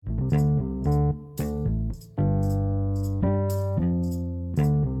Hey,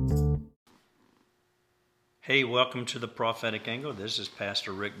 welcome to the Prophetic Angle. This is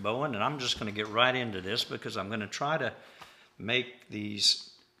Pastor Rick Bowen, and I'm just going to get right into this because I'm going to try to make these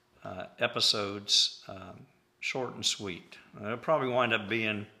episodes short and sweet. It'll probably wind up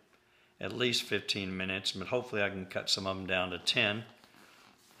being at least 15 minutes, but hopefully I can cut some of them down to 10.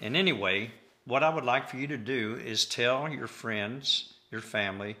 And anyway, what I would like for you to do is tell your friends, your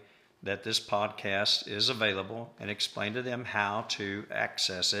family, that this podcast is available and explain to them how to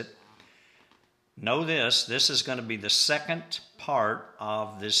access it. Know this is going to be the second part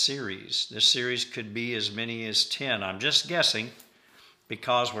of this series. This series could be as many as 10. I'm just guessing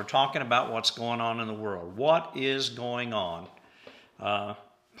because we're talking about what's going on in the world. What is going on?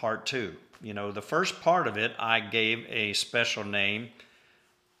 Part 2. You know, the first part of it, I gave a special name,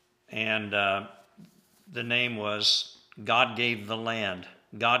 and the name was God Gave the Land.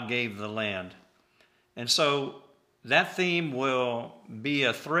 God Gave the Land. And so that theme will be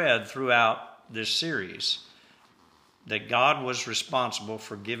a thread throughout this series, that God was responsible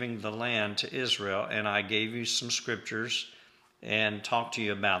for giving the land to Israel, and I gave you some scriptures and talked to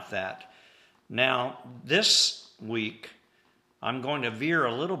you about that. Now, this week, I'm going to veer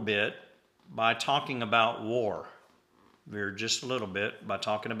a little bit by talking about war. Veer just a little bit by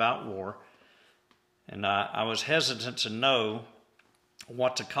talking about war. And I was hesitant to know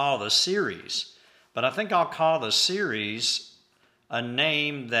what to call the series, but I think I'll call the series a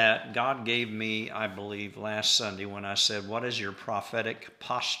name that God gave me, I believe, last Sunday when I said, what is your prophetic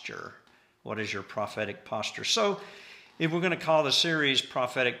posture? What is your prophetic posture? So if we're going to call the series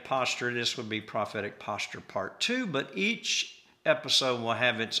Prophetic Posture, this would be Prophetic Posture Part 2, but each episode will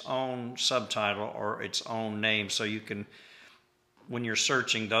have its own subtitle or its own name, so you can, when you're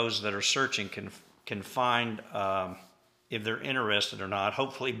searching, those that are searching can find if they're interested or not,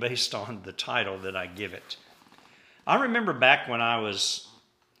 hopefully based on the title that I give it. I remember back when I was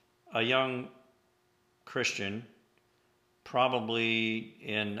a young Christian, probably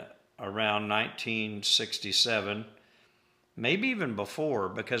in around 1967, maybe even before,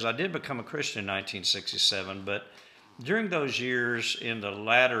 because I did become a Christian in 1967, but during those years in the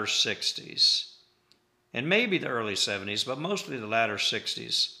latter 60s, and maybe the early 70s, but mostly the latter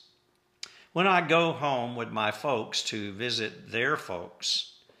 60s, when I go home with my folks to visit their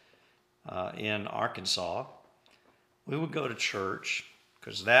folks in Arkansas, we would go to church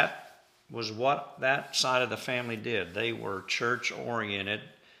because that was what that side of the family did. They were church-oriented,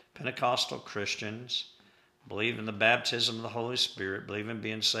 Pentecostal Christians, believed in the baptism of the Holy Spirit, believed in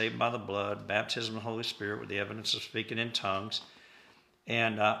being saved by the blood, baptism of the Holy Spirit with the evidence of speaking in tongues.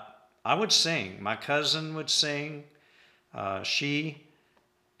 And I would sing. My cousin would sing. She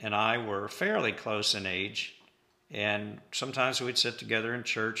and I were fairly close in age. And sometimes we'd sit together in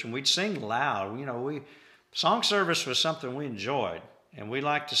church and we'd sing loud. You know, song service was something we enjoyed, and we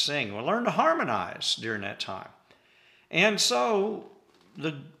liked to sing. We learned to harmonize during that time. And so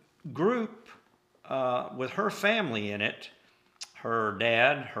the group with her family in it, her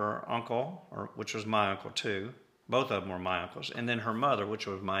dad, her uncle, which was my uncle too, both of them were my uncles, and then her mother, which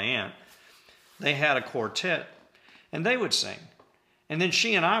was my aunt, they had a quartet, and they would sing. And then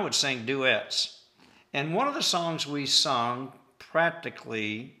she and I would sing duets. And one of the songs we sung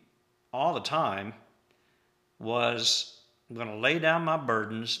practically all the time was, I'm going to lay down my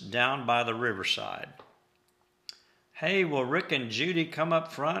burdens down by the riverside. Hey, will Rick and Judy come up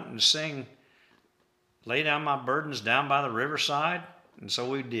front and sing, lay down my burdens down by the riverside? And so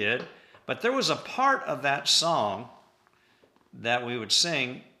we did. But there was a part of that song that we would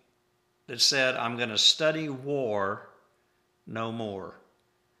sing that said, I'm going to study war no more.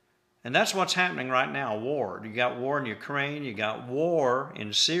 And that's what's happening right now, war. You got war in Ukraine, you got war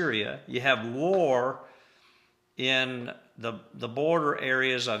in Syria, you have war in the border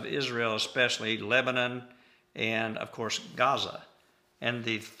areas of Israel, especially Lebanon and, of course, Gaza. And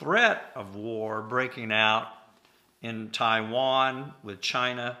the threat of war breaking out in Taiwan with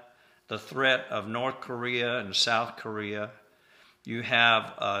China, the threat of North Korea and South Korea. You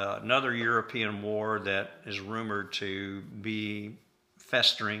have another European war that is rumored to be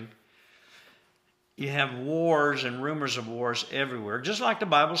festering. You have wars and rumors of wars everywhere, just like the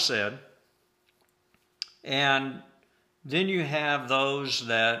Bible said. And then you have those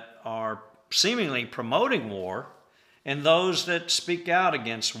that are seemingly promoting war and those that speak out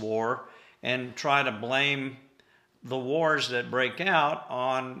against war and try to blame the wars that break out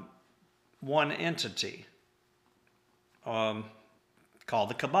on one entity called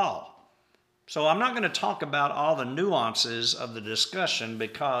the cabal. So I'm not going to talk about all the nuances of the discussion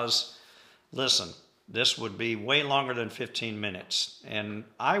because, listen, This would be way longer than 15 minutes. And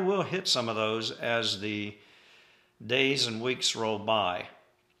I will hit some of those as the days and weeks roll by.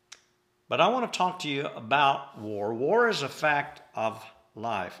 But I want to talk to you about war. War is a fact of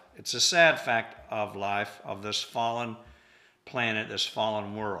life. It's a sad fact of life, of this fallen planet, this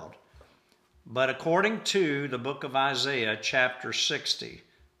fallen world. But according to the book of Isaiah, chapter 60,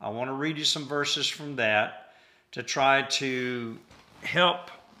 I want to read you some verses from that to try to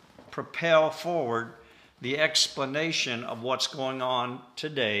help propel forward the explanation of what's going on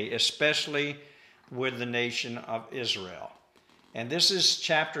today, especially with the nation of Israel. And this is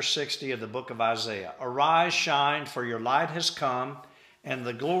chapter 60 of the book of Isaiah. Arise, shine, for your light has come, and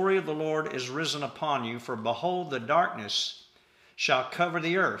the glory of the Lord is risen upon you. For behold, the darkness shall cover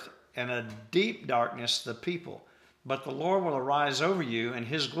the earth, and a deep darkness the people. But the Lord will arise over you, and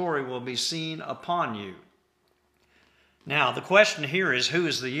his glory will be seen upon you. Now, the question here is, who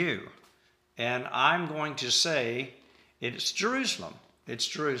is the you? And I'm going to say it's Jerusalem. It's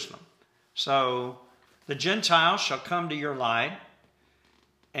Jerusalem. So the Gentiles shall come to your light,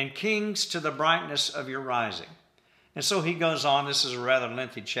 and kings to the brightness of your rising. And so he goes on. This is a rather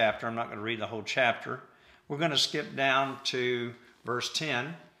lengthy chapter. I'm not going to read the whole chapter. We're going to skip down to verse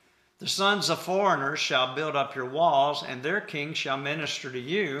 10. The sons of foreigners shall build up your walls, and their kings shall minister to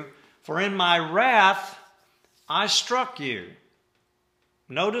you. For in my wrath I struck you.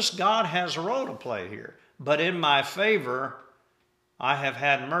 Notice God has a role to play here. But in my favor I have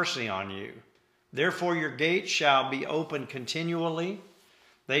had mercy on you. Therefore your gates shall be open continually.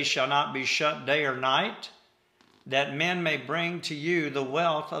 They shall not be shut day or night, that men may bring to you the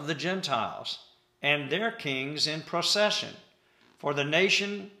wealth of the Gentiles and their kings in procession. For the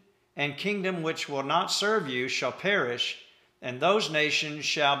nation and kingdom which will not serve you shall perish, and those nations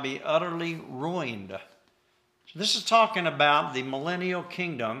shall be utterly ruined. So this is talking about the millennial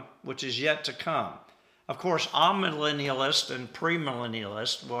kingdom, which is yet to come. Of course, amillennialists and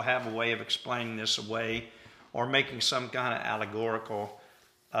premillennialists will have a way of explaining this away or making some kind of allegorical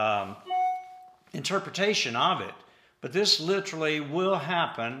interpretation of it. But this literally will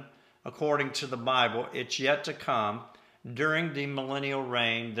happen according to the Bible. It's yet to come. During the millennial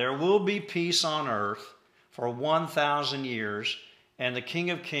reign, there will be peace on earth for 1,000 years, and the King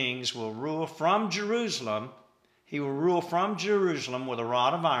of Kings will rule from Jerusalem. He will rule from Jerusalem with a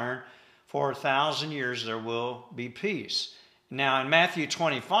rod of iron. For 1,000 years there will be peace. Now in Matthew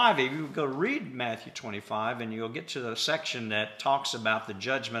 25, if you go read Matthew 25, and you'll get to the section that talks about the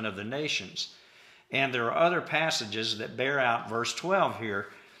judgment of the nations. And there are other passages that bear out verse 12 here.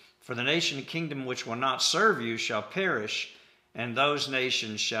 For the nation and kingdom which will not serve you shall perish, and those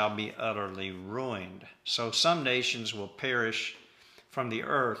nations shall be utterly ruined. So some nations will perish from the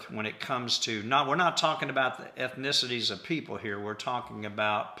earth when it comes to, we're not talking about the ethnicities of people here. We're talking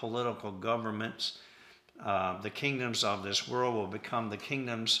about political governments. The kingdoms of this world will become the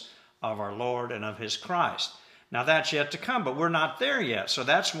kingdoms of our Lord and of his Christ. Now that's yet to come, but we're not there yet. So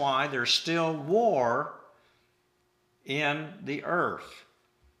that's why there's still war in the earth.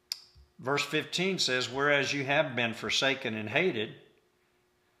 Verse 15 says, whereas you have been forsaken and hated,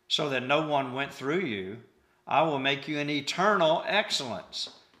 so that no one went through you, I will make you an eternal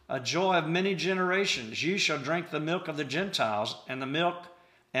excellence, a joy of many generations. You shall drink the milk of the Gentiles, and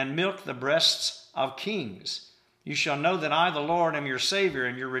milk the breasts of kings. You shall know that I, the Lord, am your Savior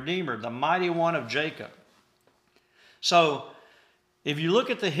and your Redeemer, the mighty one of Jacob. So, if you look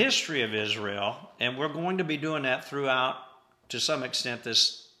at the history of Israel, and we're going to be doing that throughout, to some extent,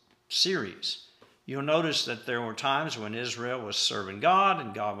 this series, you'll notice that there were times when Israel was serving God,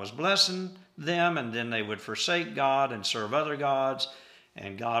 and God was blessing them, and then they would forsake God and serve other gods,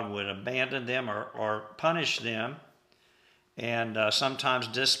 and God would abandon them or punish them, and sometimes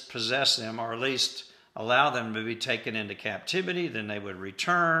dispossess them, or at least allow them to be taken into captivity. Then they would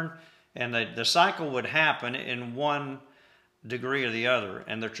return, and the cycle would happen in one degree or the other,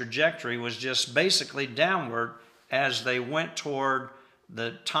 and the trajectory was just basically downward as they went toward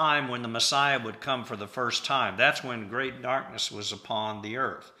the time when the Messiah would come for the first time. That's when great darkness was upon the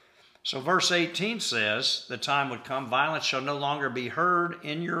earth. So verse 18 says, the time would come, violence shall no longer be heard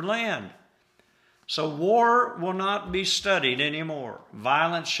in your land. So war will not be studied anymore.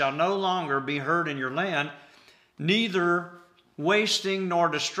 Violence shall no longer be heard in your land, neither wasting nor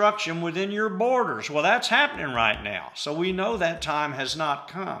destruction within your borders. Well, that's happening right now. So we know that time has not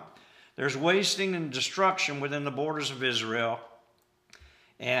come. There's wasting and destruction within the borders of Israel,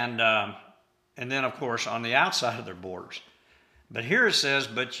 and then, of course, on the outside of their borders. But here it says,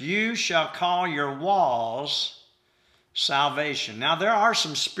 but you shall call your walls salvation. Now, there are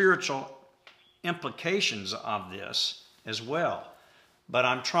some spiritual implications of this as well, but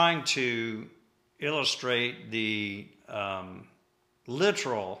I'm trying to illustrate the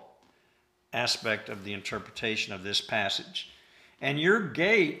literal aspect of the interpretation of this passage. And your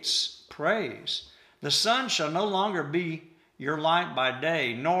gates praise. The sun shall no longer be your light by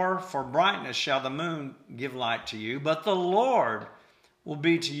day, nor for brightness shall the moon give light to you, but the Lord will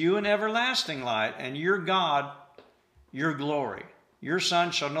be to you an everlasting light, and your God your glory. Your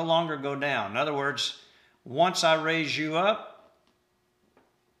sun shall no longer go down. In other words, once I raise you up,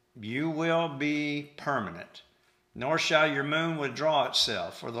 you will be permanent. Nor shall your moon withdraw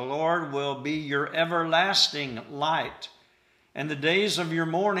itself, for the Lord will be your everlasting light, and the days of your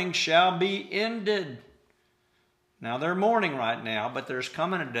mourning shall be ended. Now they're mourning right now, but there's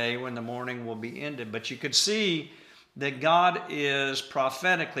coming a day when the mourning will be ended. But you could see that God is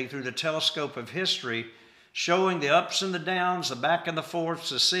prophetically, through the telescope of history, showing the ups and the downs, the back and the forths,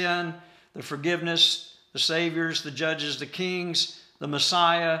 the sin, the forgiveness, the saviors, the judges, the kings, the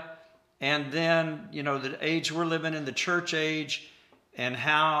Messiah, and then, the age we're living in, the church age, and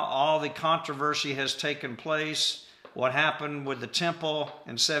how all the controversy has taken place. What happened with the temple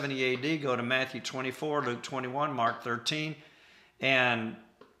in 70 AD, go to Matthew 24, Luke 21, Mark 13, and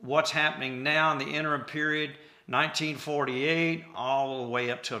what's happening now in the interim period, 1948, all the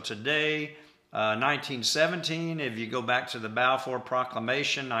way up till today, 1917, if you go back to the Balfour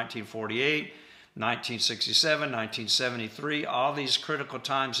Proclamation, 1948, 1967, 1973, all these critical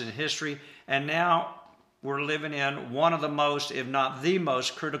times in history, and now we're living in one of the most, if not the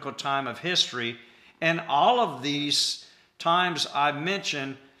most critical time of history. And all of these times I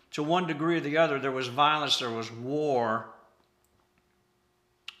mentioned, to one degree or the other, there was violence, there was war,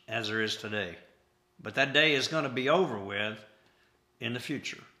 as there is today. But that day is going to be over with in the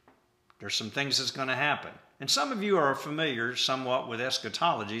future. There's some things that's going to happen. And some of you are familiar somewhat with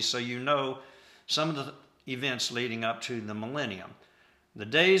eschatology, so you know some of the events leading up to the millennium. The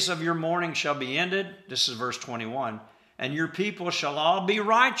days of your mourning shall be ended. This is verse 21. And your people shall all be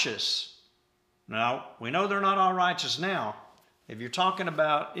righteous. Now, we know they're not all righteous now. If you're talking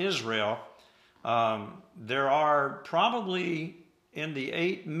about Israel, there are probably, in the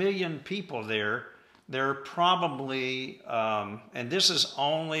 8 million people there are probably, and this is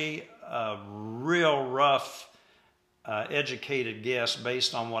only a real rough educated guess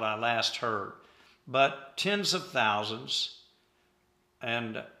based on what I last heard, but tens of thousands,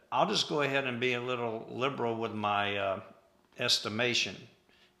 and I'll just go ahead and be a little liberal with my estimation,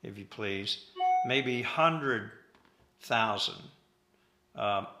 if you please, maybe 100,000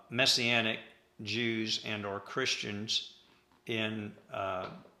 Messianic Jews and or Christians in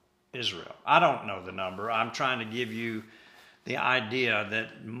Israel. I don't know the number. I'm trying to give you the idea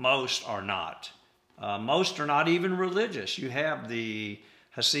that most are not. Most are not even religious. You have the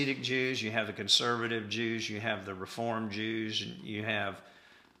Hasidic Jews, you have the conservative Jews, you have the Reformed Jews, and you have,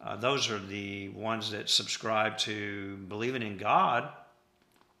 those are the ones that subscribe to believing in God.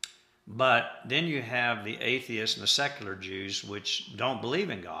 But then you have the atheists and the secular Jews, which don't believe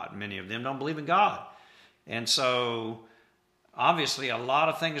in God. Many of them don't believe in God. And so obviously a lot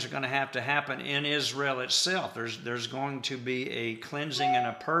of things are going to happen in Israel itself. There's going to be a cleansing and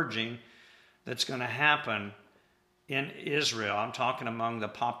a purging that's going to happen in Israel. I'm talking among the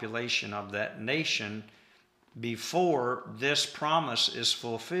population of that nation before this promise is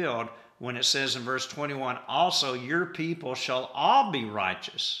fulfilled, when it says in verse 21, also your people shall all be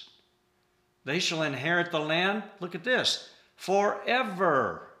righteous. They shall inherit the land, look at this,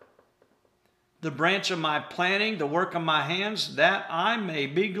 forever. The branch of my planting, the work of my hands, that I may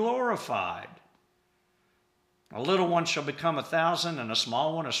be glorified. A little one shall become 1,000, and a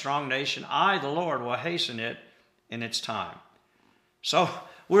small one a strong nation. I, the Lord, will hasten it in its time. So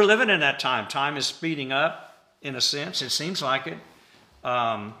we're living in that time. Time is speeding up, in a sense. It seems like it.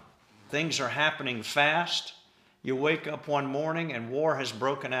 Things are happening fast. You wake up one morning and war has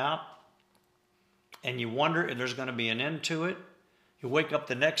broken out, and you wonder if there's going to be an end to it. You wake up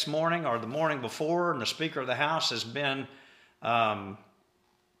the next morning or the morning before, and the Speaker of the House has been,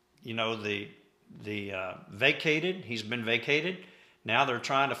 vacated. He's been vacated. Now they're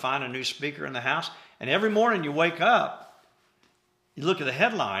trying to find a new Speaker in the House. And every morning you wake up, you look at the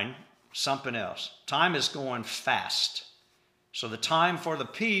headline, something else. Time is going fast. So the time for the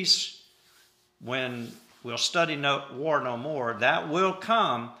peace, when we'll study war no more, that will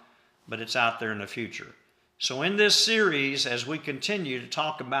come, but it's out there in the future. So in this series, as we continue to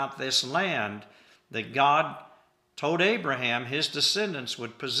talk about this land that God told Abraham his descendants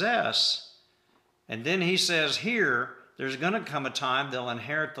would possess, and then he says here, there's going to come a time they'll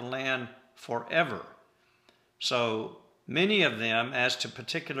inherit the land forever. So many of them, as to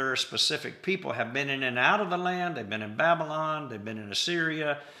particular specific people, have been in and out of the land. They've been in Babylon, they've been in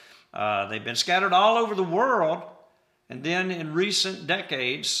Assyria, They've been scattered all over the world. And then in recent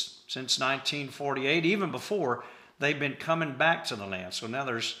decades, since 1948, even before, they've been coming back to the land. So now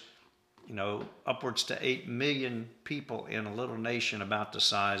there's, upwards to 8 million people in a little nation about the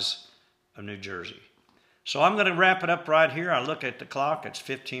size of New Jersey. So I'm going to wrap it up right here. I look at the clock. It's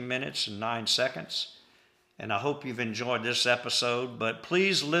 15 minutes and 9 seconds. And I hope you've enjoyed this episode. But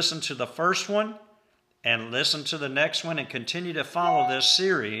please listen to the first one and listen to the next one and continue to follow this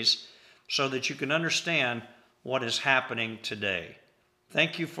series so that you can understand what is happening today.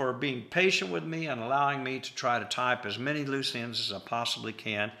 Thank you for being patient with me and allowing me to try to type as many loose ends as I possibly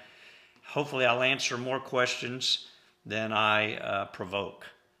can. Hopefully I'll answer more questions than I provoke.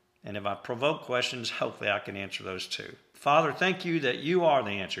 And if I provoke questions, hopefully I can answer those too. Father, thank you that you are the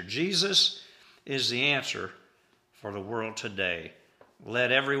answer. Jesus is the answer for the world today.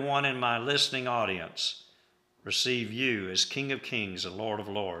 Let everyone in my listening audience receive you as King of Kings and Lord of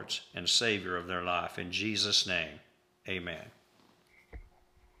Lords and Savior of their life. In Jesus' name, amen.